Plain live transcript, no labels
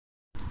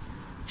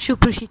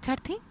সুপ্রিয়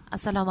শিক্ষার্থী,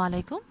 আসসালামু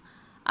আলাইকুম।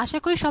 আশা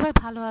করি সবাই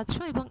ভালো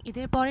আছো এবং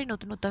ঈদের পরে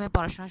নতুন উদ্যমে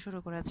পড়াশোনা শুরু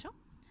করেছো।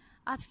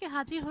 আজকে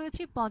হাজির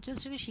হয়েছি পঞ্চম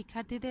শ্রেণীর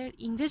শিক্ষার্থীদের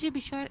ইংরেজি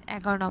বিষয়ের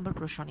 11 নম্বর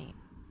প্রশ্ন নিয়ে।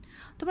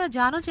 তোমরা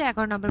জানো যে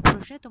 11 নম্বর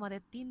প্রশ্নে তোমাদের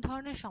 3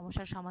 ধরনের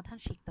সমস্যার সমাধান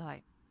শিখতে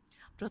হয়।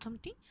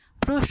 প্রথমটি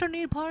প্রশ্ন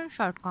নির্ভর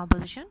শর্ট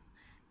কম্পোজিশন,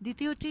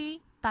 দ্বিতীয়টি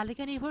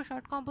তালিকা নির্ভর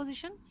শর্ট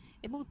কম্পোজিশন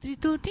এবং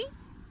তৃতীয়টি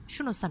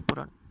শূন্যস্থান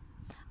পূরণ।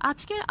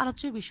 আজকের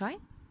আলোচ্য বিষয়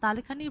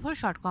তালিকা নির্ভর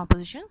শর্ট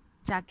কম্পোজিশন,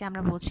 যাকে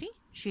আমরা বলছি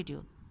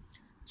শিডিউল।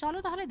 চলো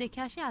তাহলে দেখে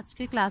আসি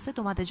আজকের ক্লাসে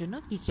তোমাদের জন্য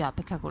কি কি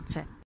অপেক্ষা করছে।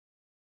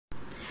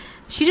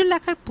 শিডিউল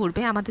লেখার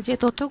পূর্বে আমাদের যে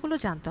তথ্যগুলো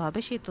জানতে হবে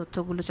সেই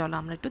তথ্যগুলো চলো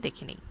আমরা একটু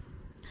দেখে নিই।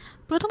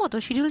 প্রথমত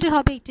শিডিউলটি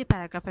হবে একটি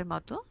প্যারাগ্রাফের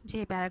মতো, যে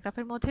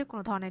প্যারাগ্রাফের মধ্যে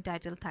কোনো ধরনের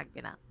টাইটেল থাকবে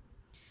না।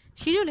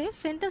 শিডিউলে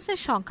সেন্টেন্সের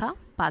সংখ্যা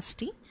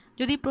 5টি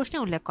যদি প্রশ্নে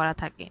উল্লেখ করা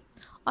থাকে।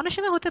 অনেক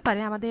সময় হতে পারে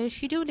আমাদের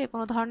শিডিউলে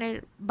কোনো ধরনের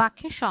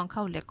বাক্যের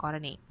সংখ্যা উল্লেখ করা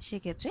নেই,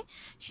 সেক্ষেত্রে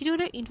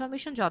শিডিউলের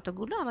ইনফরমেশন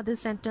যতগুলো আমাদের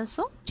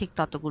সেন্টেন্সও ঠিক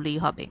ততগুলোই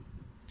হবে।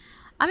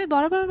 আমি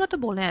বরাবরের মতো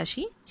বলে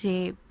আসি যে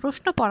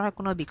প্রশ্ন পড়ার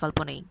কোনো বিকল্প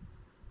নেই।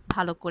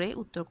 ভালো করে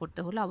উত্তর করতে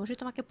হলে অবশ্যই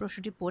তোমাকে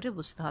প্রশ্নটি পড়ে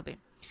বুঝতে হবে।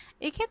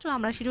 এক্ষেত্রে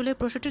আমরা শিডিউলের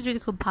প্রশ্নটি যদি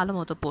খুব ভালো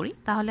মতো পড়ি,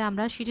 তাহলে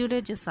আমরা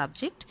শিডিউলের যে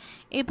সাবজেক্ট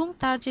এবং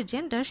তার যে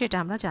জেন্ডার সেটা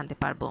আমরা জানতে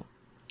পারবো।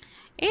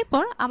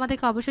 এরপর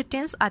আমাদেরকে অবশ্যই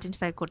টেন্স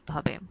আইডেন্টিফাই করতে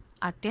হবে,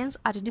 আর টেন্স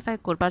আইডেন্টিফাই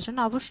করবার জন্য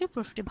অবশ্যই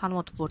প্রশ্নটি ভালো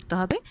মতো পড়তে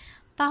হবে,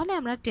 তাহলে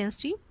আমরা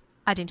টেন্সটি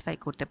আইডেন্টিফাই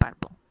করতে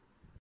পারবো।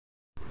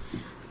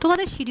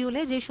 তোমাদের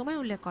শিডিউলে যে সময়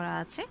উল্লেখ করা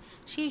আছে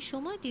সেই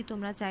সময়টি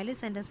তোমরা চাইলে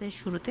সেন্টেন্সের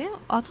শুরুতে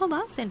অথবা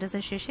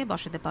সেন্টেন্সের শেষে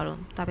বসাতে পারো,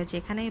 তবে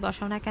যেখানেই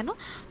বসাও না কেন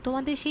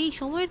তোমাদের সেই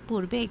সময়ের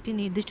পূর্বে একটি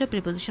নির্দিষ্ট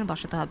প্রিপোজিশন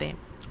বসাতে হবে।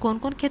 কোন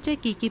কোন ক্ষেত্রে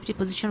কী কী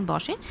প্রিপোজিশন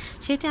বসে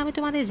সেটা আমি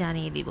তোমাদের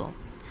জানিয়ে দিব।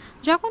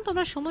 যখন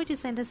তোমরা সময়টি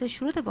সেন্টেন্সের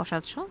শুরুতে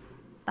বসাচ্ছ,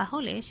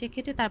 তাহলে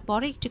সেক্ষেত্রে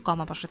তারপরে একটি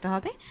কমা বসাতে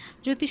হবে।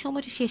 যদি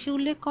সময়টি শেষে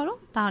উল্লেখ করো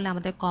তাহলে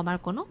আমাদের কমার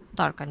কোনো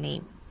দরকার নেই।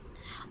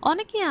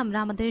 অনেকেই আমরা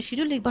আমাদের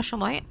শিডিউল লিখবার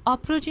সময়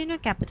অপ্রয়োজনীয়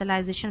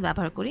ক্যাপিটালাইজেশন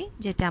ব্যবহার করি,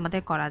 যেটা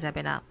আমাদের করা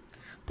যাবে না।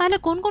 তাহলে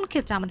কোন কোন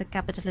ক্ষেত্রে আমাদের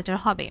ক্যাপিটাল লেটার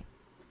হবে?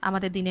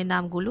 আমাদের দিনের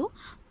নামগুলো,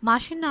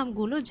 মাসের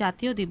নামগুলো,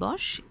 জাতীয়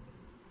দিবস,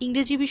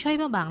 ইংরেজি বিষয়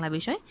বা বাংলা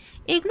বিষয়,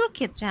 এগুলোর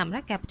ক্ষেত্রে আমরা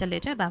ক্যাপিটাল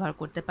লেটার ব্যবহার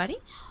করতে পারি।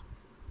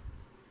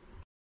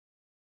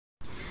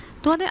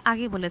 তোমাদের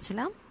আগে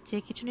বলেছিলাম যে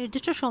কিছু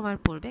নির্দিষ্ট সময়ের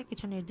পূর্বে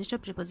কিছু নির্দিষ্ট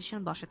প্রিপোজিশন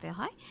বসাতে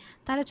হয়।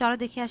 তাহলে চলো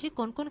দেখে আসি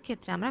কোন কোন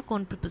ক্ষেত্রে আমরা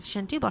কোন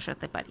প্রিপোজিশনটি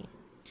বসাতে পারি।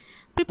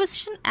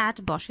 প্রিপোজিশন অ্যাট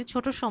বসে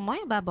ছোট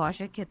সময় বা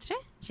বয়সের ক্ষেত্রে,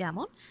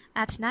 যেমন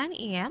at 9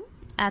 AM,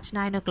 at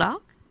 9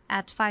 o'clock,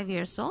 at 5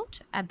 years old,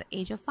 at the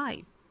age of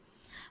 5।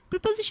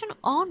 Preposition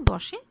on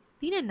বসে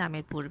দিনের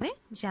নামের পূর্বে,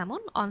 যেমন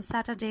on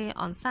Saturday,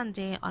 on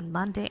Sunday, on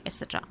Monday,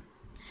 etc।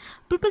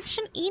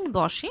 Preposition in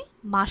বসে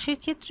মাসের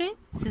ক্ষেত্রে,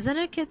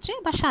 সিজনের ক্ষেত্রে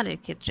বা সালের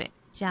ক্ষেত্রে,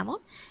 যেমন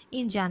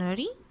in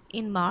January,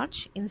 in March,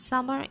 in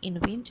summer, in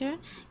winter,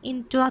 in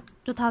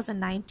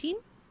 2019,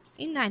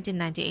 in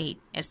 1998,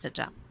 etc।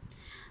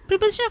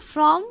 Preposition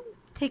from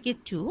থেকে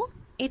টু,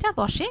 এটা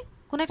বসে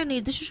কোনো একটা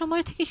নির্দিষ্ট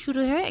সময় থেকে শুরু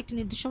হয়ে একটি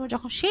নির্দিষ্ট সময়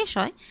যখন শেষ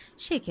হয়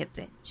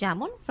সেক্ষেত্রে,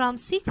 যেমন from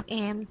 6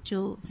 AM to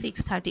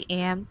 6:30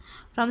 AM,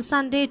 from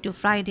Sunday to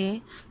Friday,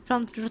 from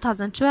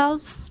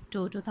 2012 to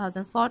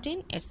 2014,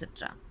 etc।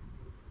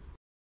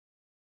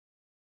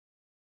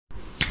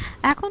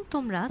 এখন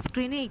তোমরা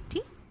স্ক্রিনে একটি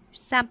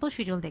স্যাম্পল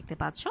শিডিউল দেখতে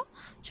পাচ্ছ।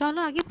 চলো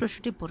আগে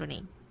প্রশ্নটি পড়ে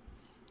নিই।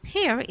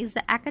 Here is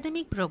the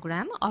academic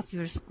program of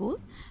your school.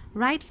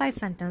 Write 5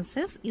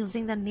 sentences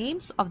using the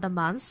names of the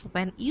months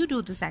when you do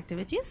these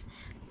activities.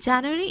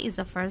 January is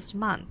the first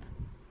month.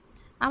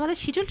 আমাদের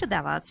শিডিউলটা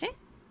দেওয়া আছে,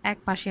 এক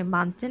পাশে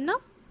মান্থের নাম,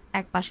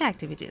 এক পাশে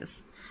activities.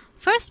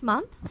 First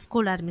month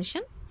school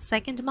admission,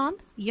 second month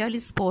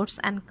yearly sports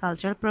and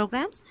cultural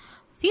programs,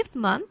 fifth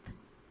month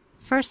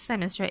first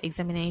semester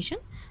examination,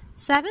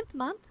 seventh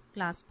month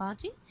class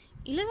party,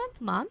 11th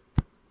month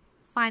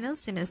final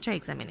semester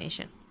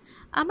examination.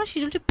 আমরা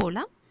শিডিউলটি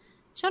পড়লাম।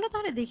 চলো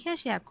তাহলে দেখে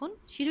আসি এখন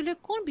শিডিউলের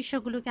কোন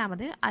বিষয়গুলোকে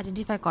আমাদের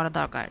আইডেন্টিফাই করা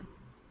দরকার।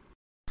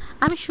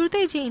 আমি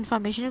শুরুতেই যে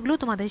ইনফরমেশনগুলো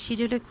তোমাদের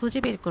শিডিউলে খুঁজে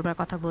বের করবার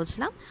কথা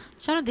বলছিলাম,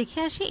 চলো দেখে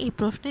আসি এই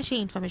প্রশ্নে সেই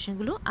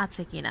ইনফরমেশনগুলো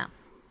আছে কি না।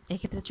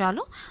 এক্ষেত্রে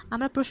চলো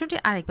আমরা প্রশ্নটি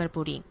আরেকবার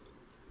পড়ি।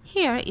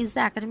 Here is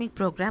the academic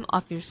program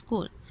of your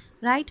school.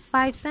 Write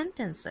 5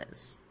 sentences.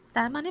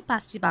 তার মানে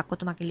 5টি বাক্য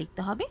তোমাকে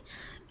লিখতে হবে।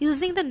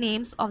 Using the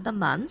names of the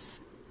months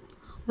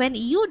when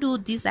you do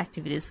these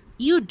activities.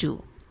 You do.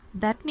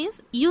 That means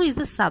you is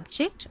the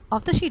subject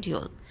of the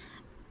schedule,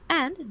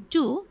 and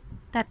do,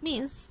 that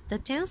means the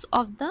tense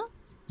of the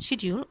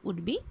schedule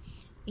would be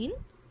in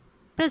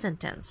present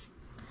tense.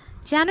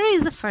 January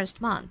is the first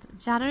month.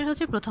 January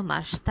হচ্ছে প্রথম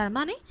মাস, তার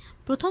মানে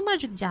প্রথম মাস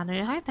যদি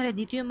জানুয়ারি হয় তাহলে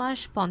দ্বিতীয় মাস,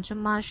 পঞ্চম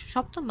মাস,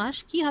 সপ্তম মাস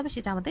কি হবে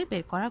সেটা আমাদের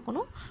বের করার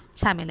কোনো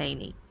ঝামেলাই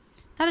নেই।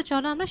 তাহলে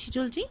চলো আমরা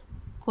শিডিউলটি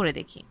করে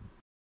দেখি।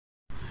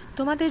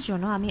 তোমাদের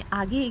জন্য আমি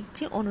আগে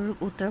একটি অনুরূপ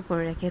উত্তর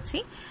করে রেখেছি।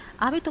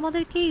 আমি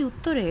তোমাদেরকে এই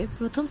উত্তরে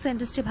প্রথম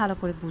সেন্টেন্সটি ভালো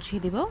করে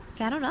বুঝিয়ে দেব,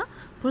 কেননা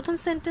প্রথম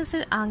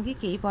সেন্টেন্সের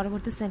আঙ্গিকেই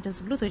পরবর্তী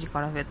সেন্টেন্সগুলো তৈরি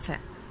করা হয়েছে।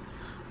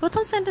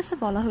 প্রথম সেন্টেন্সে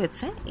বলা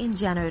হয়েছে in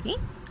January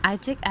I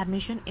take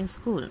admission in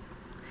school.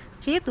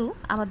 যেহেতু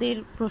আমাদের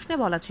প্রশ্নে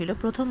বলা ছিল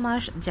প্রথম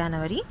মাস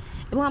জানুয়ারি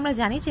এবং আমরা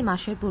জানি যে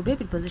মাসের পূর্বে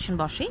প্রিপোজিশন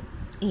বসে,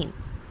 ইন।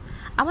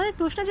 আমাদের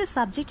প্রশ্নে যে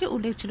সাবজেক্টের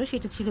উল্লেখ ছিল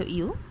সেটা ছিল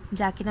ইউ,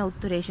 যা কিনা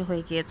উত্তরে এসে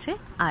হয়ে গিয়েছে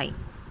আই।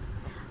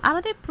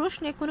 আমাদের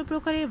প্রশ্নে কোনো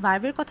প্রকারের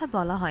ভার্বের কথা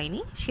বলা হয়নি,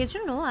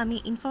 সেজন্য আমি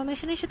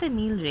ইনফরমেশনের সাথে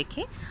মিল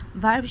রেখে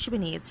ভার্ব হিসেবে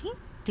নিয়েছি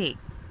টেক।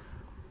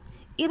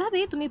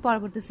 এভাবেই তুমি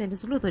পরবর্তী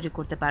সেন্টেন্সগুলো তৈরি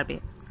করতে পারবে।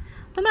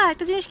 তোমরা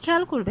আরেকটা জিনিস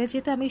খেয়াল করবে,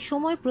 যেহেতু আমি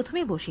সময়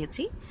প্রথমেই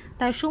বসিয়েছি,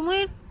 তাই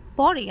সময়ের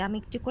পরে আমি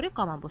একটি করে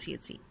কমা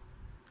বসিয়েছি।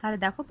 তাহলে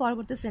দেখো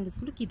পরবর্তী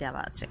সেন্টেন্সগুলো কি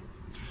দেওয়া আছে।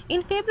 In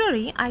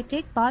February, I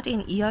take part in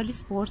yearly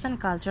sports and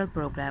culture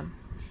program.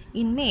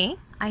 In May,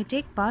 I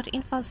take part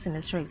in first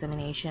semester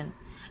examination.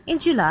 In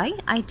July,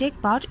 I take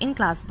part in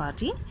class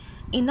party.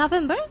 In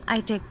November, I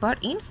take part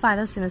in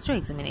final semester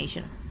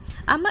examination.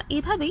 আমরা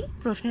এভাবেই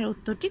প্রশ্নের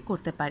উত্তরটি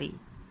করতে পারি।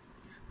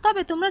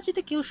 তবে তোমরা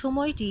যদি কেউ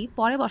সময়টি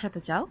পরে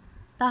বসাতে চাও,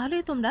 তাহলে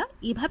তোমরা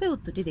এভাবে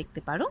উত্তরটি দেখতে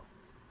পারো,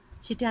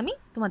 সেটা আমি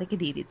তোমাদেরকে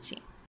দিয়ে দিচ্ছি।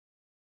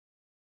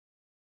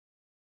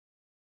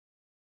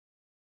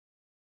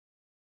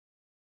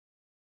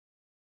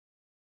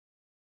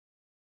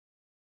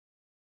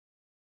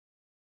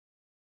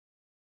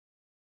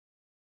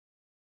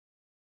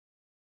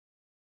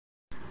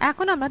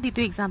 এখন আমরা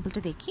দ্বিতীয়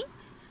এক্সাম্পলটা দেখি।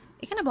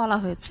 এখানে বলা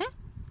হয়েছে,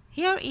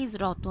 Here is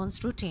Ratan's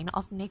routine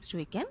of next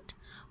weekend.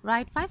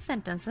 Write 5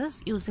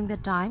 sentences using the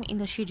time in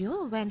the schedule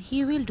when he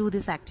will do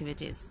these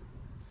activities.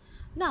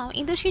 Now,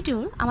 in the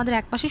schedule, আমাদের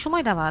এক পাশে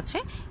সময় দেওয়া আছে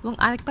এবং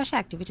আরেক পাশে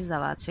activities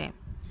দেওয়া আছে।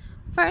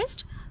 First,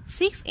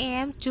 6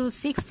 a.m. to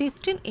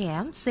 6:15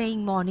 a.m. saying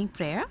morning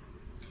prayer.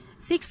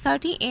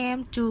 6:30 a.m.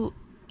 to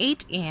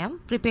 8 a.m.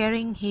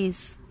 preparing his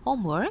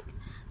homework.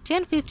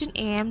 10:15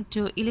 a.m.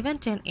 to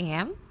 11:10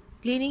 a.m.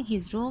 cleaning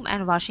his room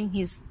and washing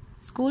his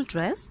school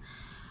dress.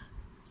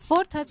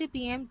 4:30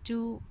 p.m. to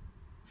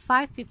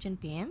 5:15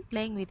 p.m.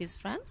 playing with his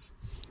friends.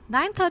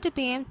 9:30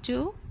 p.m. to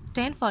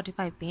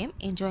 10:45 p.m.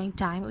 enjoying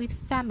time with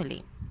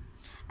family.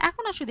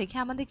 এখন আসলে দেখি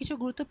আমাদের কিছু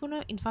গুরুত্বপূর্ণ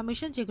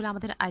information যেগুলো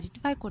আমাদের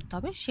identify করতে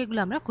হবে সেগুলো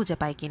আমরা খুঁজে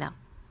পাই কিনা।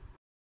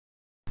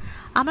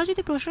 আমরা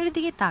যদি প্রশ্নের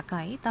দিকে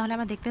তাকাই তাহলে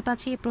আমরা দেখতে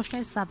পাচ্ছি এই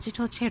প্রশ্নের সাবজেক্ট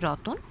হচ্ছে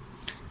রতন,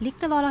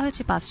 লিখতে বলা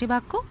হয়েছে 5টি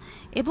বাক্য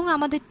এবং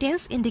আমাদের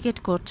টেন্স ইন্ডিকেট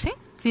করছে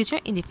ফিউচার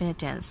ইনডিফিনিট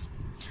টেন্স।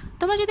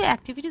 তোমরা যদি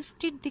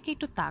অ্যাক্টিভিটিসটির দিকে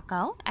একটু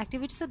তাকাও,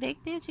 অ্যাক্টিভিটিসে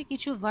দেখবে যে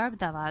কিছু ভার্ব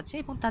দেওয়া আছে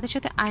এবং তাদের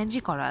সাথে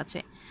আইএনজি করা আছে,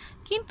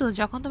 কিন্তু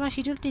যখন তোমরা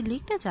শিডিউলটি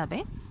লিখতে যাবে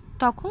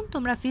তখন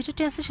তোমরা ফিউচার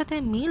টেন্সের সাথে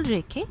মিল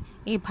রেখে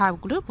এই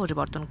ভার্বগুলোর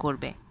পরিবর্তন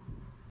করবে।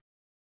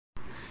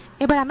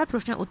 এবার আমরা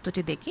প্রশ্নের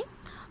উত্তরটি দেখি।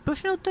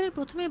 প্রশ্নের উত্তরে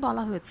প্রথমেই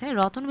বলা হয়েছে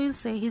Ratan will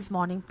say his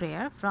morning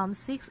prayer from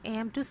 6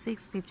 a.m. to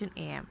 6:15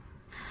 a.m.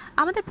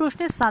 আমাদের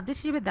প্রশ্নের সাবজেক্ট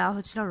হিসেবে দেওয়া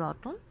হয়েছিল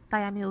রতন,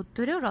 তাই আমি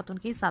উত্তরেও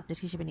রতনকেই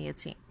সাবজেক্ট হিসেবে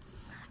নিয়েছি।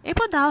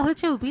 এরপর দেওয়া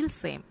হয়েছে উইল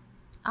সে,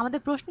 আমাদের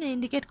প্রশ্নে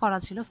ইন্ডিকেট করা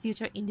ছিল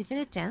ফিউচার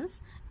ইনডিফিনিট টেন্স,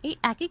 এই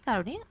একই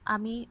কারণে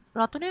আমি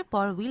রতনের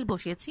পর উইল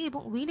বসিয়েছি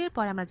এবং উইলের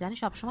পরে আমরা জানি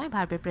সবসময়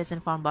ভার্বের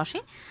প্রেজেন্ট ফর্ম বসে,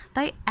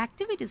 তাই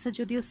অ্যাক্টিভিটিসে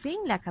যদিও সেম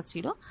লেখা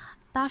ছিল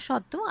তা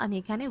সত্ত্বেও আমি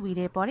এখানে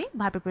উইলের পরে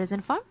ভার্বের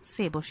প্রেজেন্ট ফর্ম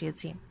সে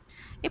বসিয়েছি।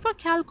 এরপর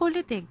খেয়াল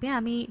করলে দেখবে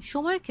আমি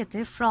সময়ের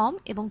ক্ষেত্রে ফ্রম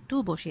এবং টু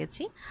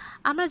বসিয়েছি।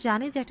 আমরা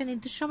জানি যে একটা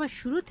নির্দিষ্ট সময়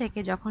শুরু থেকে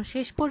যখন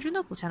শেষ পর্যন্ত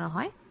পৌঁছানো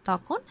হয়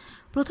তখন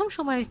প্রথম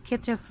সময়ের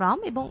ক্ষেত্রে ফ্রম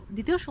এবং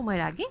দ্বিতীয়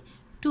সময়ের আগে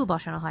টু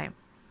বসানো হয়।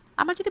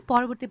 আমরা যদি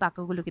পরবর্তী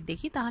বাক্যগুলোকে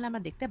দেখি তাহলে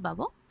আমরা দেখতে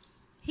পাবো,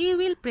 He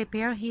will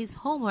prepare his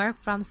homework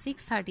from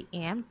 6:30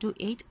 a.m. to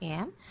 8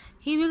 a.m.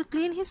 He will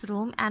clean his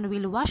room and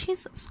will wash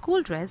his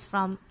school dress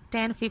from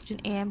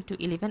 10:15 a.m. to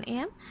 11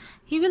 a.m.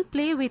 He will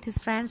play with his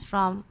friends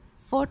from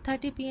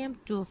 4:30 p.m.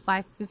 to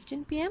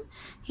 5:15 p.m.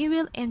 He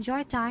will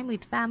enjoy time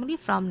with family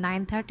from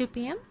 9:30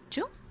 p.m.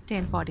 to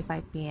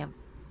 10:45 p.m.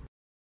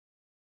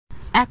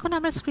 এখন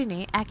আমরা স্ক্রিনে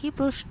একই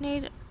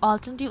প্রশ্নের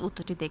alternative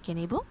উত্তরটি দেখে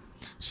নিব।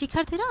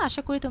 শিক্ষার্থীরা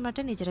আশা করি তোমরা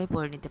এটা নিজেরাই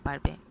পড়ে নিতে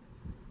পারবে।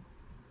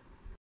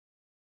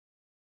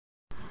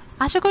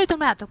 আশা করি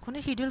তোমরা এতক্ষণে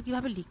শিডিউল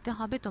কিভাবে লিখতে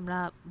হবে তোমরা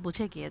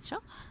বুঝে গিয়েছো।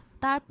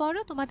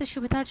 তারপরেও তোমাদের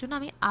সুবিধার জন্য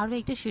আমি আরও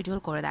একটি শিডিউল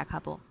করে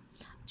দেখাবো।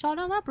 চলো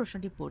আমরা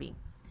প্রশ্নটি পড়ি।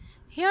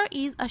 Here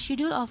is a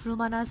schedule of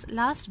Rumana's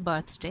last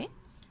birthday.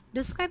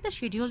 Describe the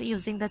schedule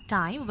using the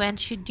time when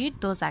she did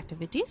those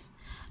activities.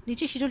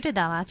 নিচে শিডিউলটি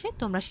দেওয়া আছে,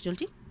 তোমরা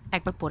শিডিউলটি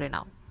একবার পড়ে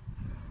নাও।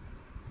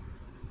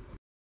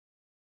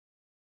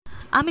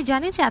 আমি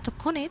জানি যে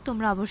এতক্ষণে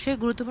তোমরা অবশ্যই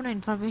গুরুত্বপূর্ণ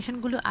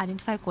ইনফরমেশনগুলো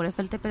আইডেন্টিফাই করে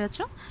ফেলতে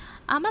পেরেছো।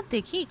 আমার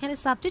দেখি এখানে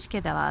সাবজেক্টকে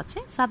দেওয়া আছে,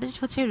 সাবজেক্ট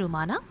হচ্ছে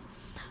রুমানা।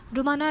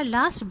 রুমানার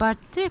লাস্ট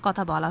বার্থডের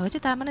কথা বলা হয়েছে,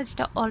 তার মানে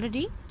যেটা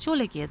অলরেডি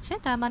চলে গিয়েছে,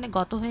 তার মানে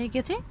গত হয়ে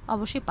গেছে,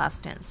 অবশ্যই পাস্ট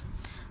টেন্স।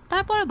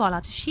 তারপরে বলা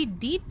আছে শি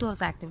ডিড দোজ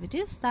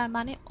অ্যাক্টিভিটিস, তার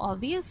মানে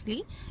অবভিয়াসলি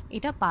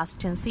এটা পাস্ট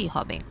টেন্সেই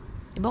হবে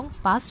এবং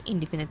পাস্ট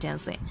ইনডিফিনিট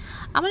টেন্সে।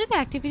 আমরা যদি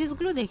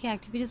অ্যাক্টিভিটিসগুলো দেখি,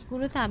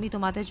 অ্যাক্টিভিটিসগুলোতে আমি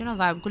তোমাদের জন্য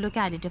ভার্বগুলোকে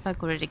আইডেন্টিফাই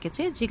করে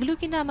রেখেছি যেগুলো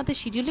কিনা আমাদের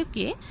শিডিউলে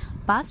গিয়ে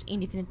পাস্ট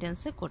ইনডিফিনিট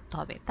টেন্সে করতে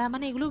হবে, তার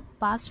মানে এগুলো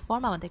পাস্ট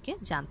ফর্ম আমাদেরকে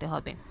জানতে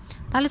হবে।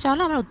 তাহলে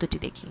চলো আমরা উত্তরটি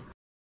দেখি।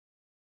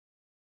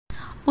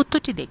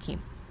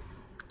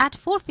 At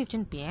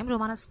 4:15 p.m.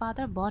 Romana's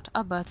father bought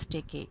a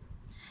birthday cake.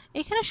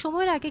 এখানে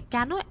সময়ের আগে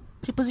কেন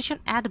প্রিপোজিশন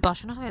অ্যাড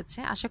বসানো হয়েছে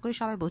আশা করি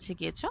সবাই বুঝে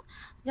গিয়েছো।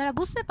 যারা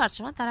বুঝতে পারছো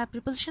না তারা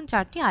প্রিপোজিশন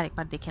চার্টটি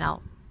আরেকবার দেখে নাও।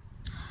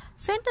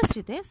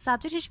 সেন্টেন্সটিতে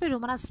সাবজেক্ট হিসেবে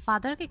রুমানাস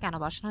ফাদারকে কেন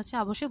বসানো হচ্ছে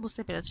অবশ্যই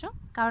বুঝতে পেরেছো,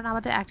 কারণ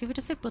আমাদের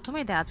অ্যাক্টিভিটিসের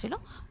প্রথমেই দেওয়া ছিল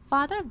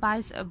father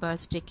বাইস a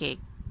birthday cake,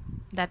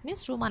 that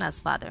means রুমানাস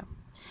father.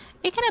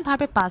 এখানে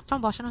ভার্বের পাস্ট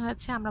ফর্ম বসানো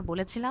হয়েছে। আমরা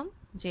বলেছিলাম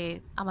যে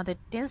আমাদের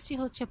টেন্সটি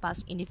হচ্ছে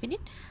পাস্ট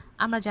ইনডিফিনিট।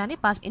 আমরা জানি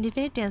পাস্ট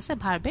ইনডিফিনিট টেন্সে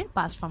ভার্বের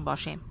পাস্ট ফর্ম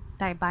বসে,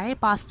 তাই বাইয়ের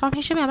পাস্ট ফর্ম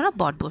হিসেবে আমরা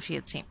বট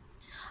বসিয়েছি।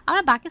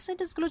 আমরা বাকি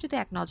সেন্টেন্সগুলো যদি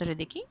এক নজরে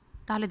দেখি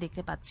তাহলে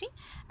দেখতে পাচ্ছি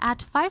at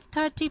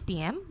 5:30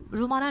 p.m.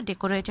 Rumana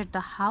decorated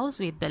the house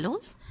with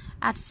balloons.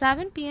 At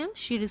 7 p.m.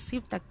 she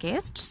received the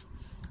guests.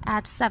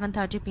 At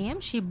 7:30 p.m.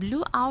 she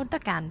blew out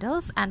the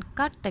candles and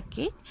cut the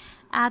cake.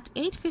 At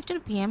 8:15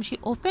 p.m. she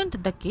opened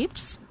the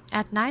gifts.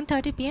 At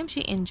 9:30 p.m.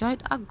 she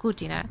enjoyed a good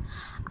dinner.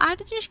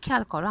 আরেকটা জিনিস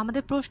খেয়াল করো,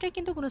 আমাদের প্রশ্নে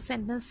কিন্তু কোনো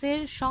সেন্টেন্সের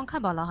সংখ্যা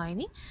বলা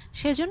হয়নি,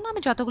 সেজন্য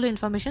আমি যতগুলো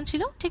ইনফরমেশন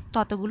ছিল ঠিক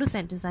ততগুলো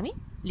সেন্টেন্স আমি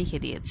লিখে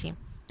দিয়েছি।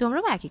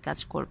 তোমরাও একই কাজ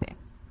করবে।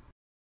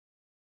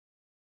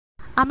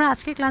 আমরা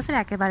আজকের ক্লাসের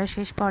একেবারে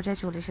শেষ পর্যায়ে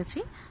চলে এসেছি,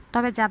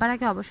 তবে যাবার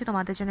আগে অবশ্যই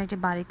তোমাদের জন্য একটি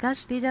বাড়ির কাজ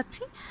দিয়ে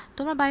যাচ্ছি।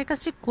 তোমরা বাড়ির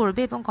কাজটি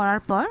করবে এবং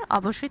করার পর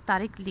অবশ্যই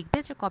তারিখ লিখবে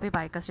যে কবে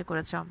বাড়ির কাজটি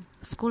করেছ।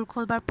 স্কুল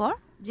খোলবার পর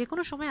যে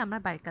কোনো সময় আমরা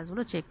বাড়ির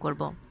কাজগুলো চেক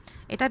করব।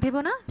 এটা ভেবো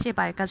না যে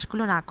বাড়ির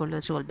কাজগুলো না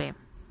করলেও চলবে।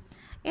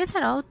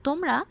 এছাড়াও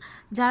তোমরা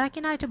যারা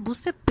কিনা এটা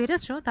বুঝতে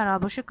পেরেছো তারা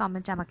অবশ্যই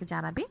কমেন্টে আমাকে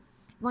জানাবে,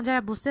 এবং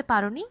যারা বুঝতে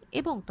পারোনি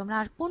এবং তোমরা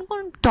আর কোন কোন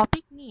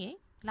টপিক নিয়ে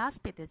ক্লাস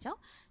পেতে চাও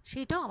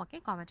সেটাও আমাকে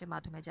কমেন্টের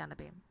মাধ্যমে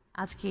জানাবে।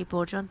 আজকে এই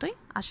পর্যন্তই।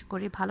 আশা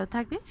করি ভালো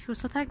থাকবে,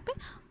 সুস্থ থাকবে।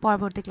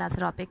 পরবর্তী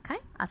ক্লাসের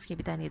অপেক্ষায় আজকে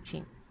বিদায় নিচ্ছি।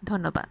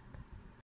 ধন্যবাদ।